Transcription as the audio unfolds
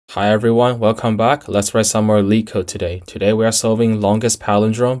Hi everyone, welcome back. Let's write some more Leetcode today. Today we are solving longest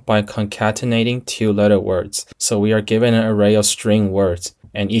palindrome by concatenating two-letter words. So we are given an array of string words,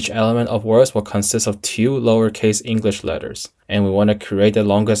 and each element of words will consist of two lowercase English letters. And we want to create the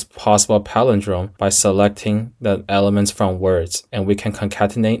longest possible palindrome by selecting the elements from words, and we can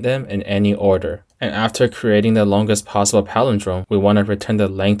concatenate them in any order. And after creating the longest possible palindrome, we want to return the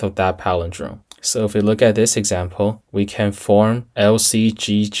length of that palindrome. So if we look at this example, we can form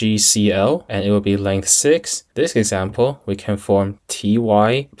LCGGCL and it will be length 6. This example, we can form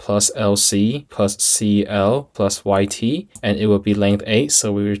TY plus LC plus CL plus YT and it will be length 8,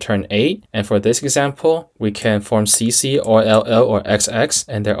 so we return 8. And for this example, we can form CC or LL or XX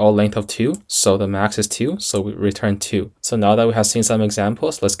and they're all length of 2, so the max is 2, so we return 2. So now that we have seen some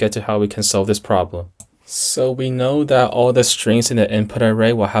examples, let's get to how we can solve this problem. So we know that all the strings in the input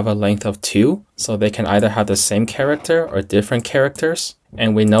array will have a length of 2, so they can either have the same character or different characters.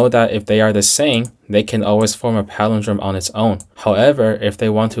 And we know that if they are the same, they can always form a palindrome on its own. However, if they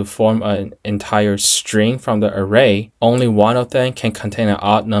want to form an entire string from the array, only one of them can contain an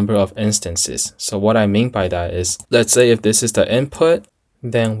odd number of instances. So what I mean by that is, let's say if this is the input,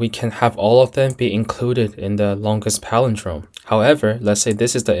 then we can have all of them be included in the longest palindrome. However, let's say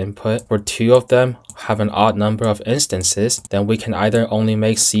this is the input where two of them have an odd number of instances, then we can either only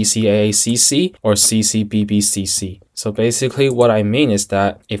make CCAACC or CCBBCC. So basically what I mean is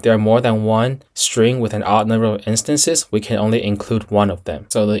that if there are more than one string with an odd number of instances, we can only include one of them.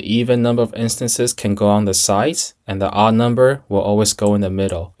 So the even number of instances can go on the sides and the odd number will always go in the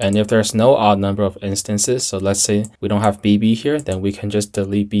middle. And if there's no odd number of instances, so let's say we don't have BB here, then we can just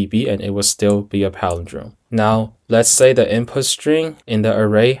delete BB and it will still be a palindrome. Now, let's say the input string in the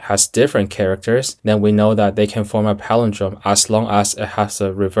array has different characters, then we know that they can form a palindrome as long as it has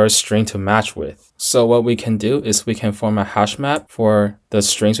a reverse string to match with. So what we can do is we can form a hash map for the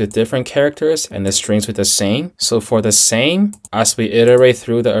strings with different characters and the strings with the same. So for the same, as we iterate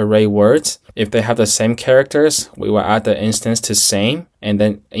through the array words, if they have the same characters, we will add the instance to same and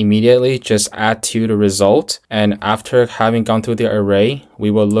then immediately just add to the result. And after having gone through the array,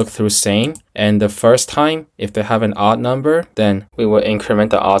 we will look through same. And the first time, if they have an odd number, then we will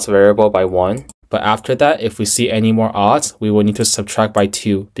increment the odds variable by 1. But after that, if we see any more odds, we will need to subtract by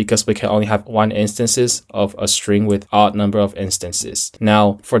 2 because we can only have 1 instances of a string with odd number of instances.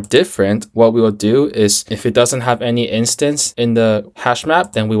 Now, for different, what we will do is if it doesn't have any instance in the hash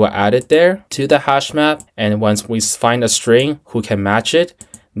map, then we will add it there to the hash map. And once we find a string who can match it,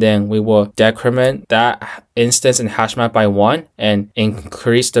 then we will decrement that instance in hash map by 1 and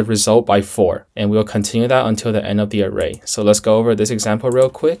increase the result by 4. And we will continue that until the end of the array. So let's go over this example real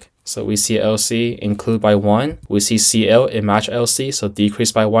quick. So we see LC include by 1. We see CL it match LC, so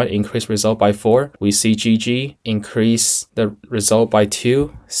decrease by 1, increase result by 4. We see GG increase the result by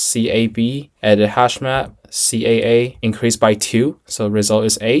 2. CAB edit hash map. CAA increase by 2, so result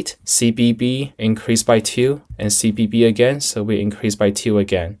is 8. CBB increase by 2, and CBB again, so we increase by 2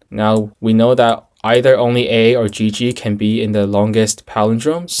 again. Now we know that either only A or GG can be in the longest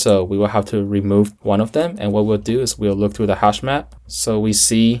palindrome, so we will have to remove one of them. And what we'll do is we'll look through the hash map. So we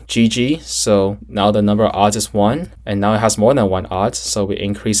see GG, so now the number of odds is 1, and now it has more than 1 odds, so we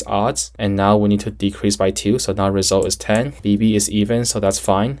increase odds, and now we need to decrease by 2, so now result is 10. BB is even, so that's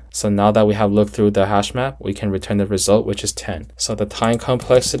fine. So now that we have looked through the hash map, we can return the result, which is 10. So the time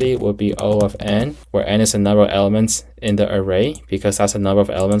complexity will be O of n, where n is the number of elements in the array, because that's the number of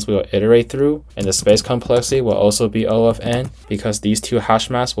elements we will iterate through. And the space complexity will also be O of n, because these two hash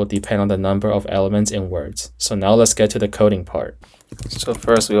maps will depend on the number of elements in words. So now let's get to the coding part. So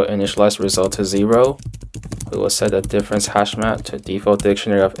first we will initialize result to 0. We will set the difference hash map to default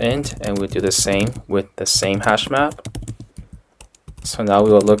dictionary of int, and we'll do the same with the same hash map. So now we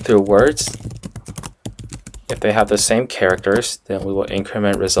will look through words. If they have the same characters, then we will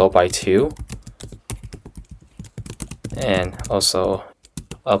increment result by 2. And also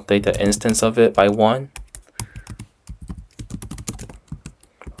update the instance of it by 1.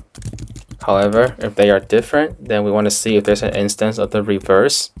 However, if they are different, then we want to see if there's an instance of the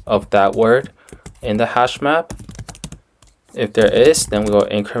reverse of that word in the hash map. If there is, then we will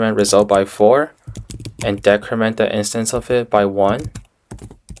increment result by 4 and decrement the instance of it by 1.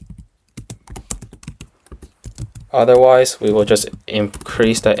 Otherwise, we will just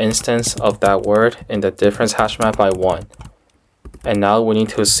increase the instance of that word in the difference hash map by 1. And now we need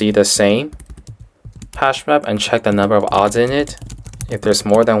to see the same hash map and check the number of odds in it. If there's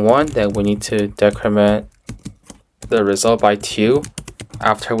more than 1, then we need to decrement the result by 2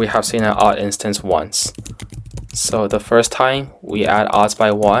 after we have seen an odd instance once. So the first time we add odds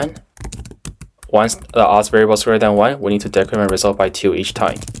by 1. Once the odds variable is greater than 1, we need to decrement result by 2 each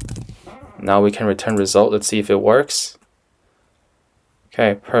time. Now we can return result. Let's see if it works.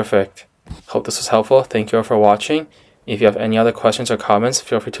 Okay, perfect. Hope this was helpful. Thank you all for watching. If you have any other questions or comments,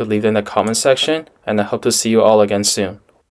 feel free to leave them in the comment section, and I hope to see you all again soon.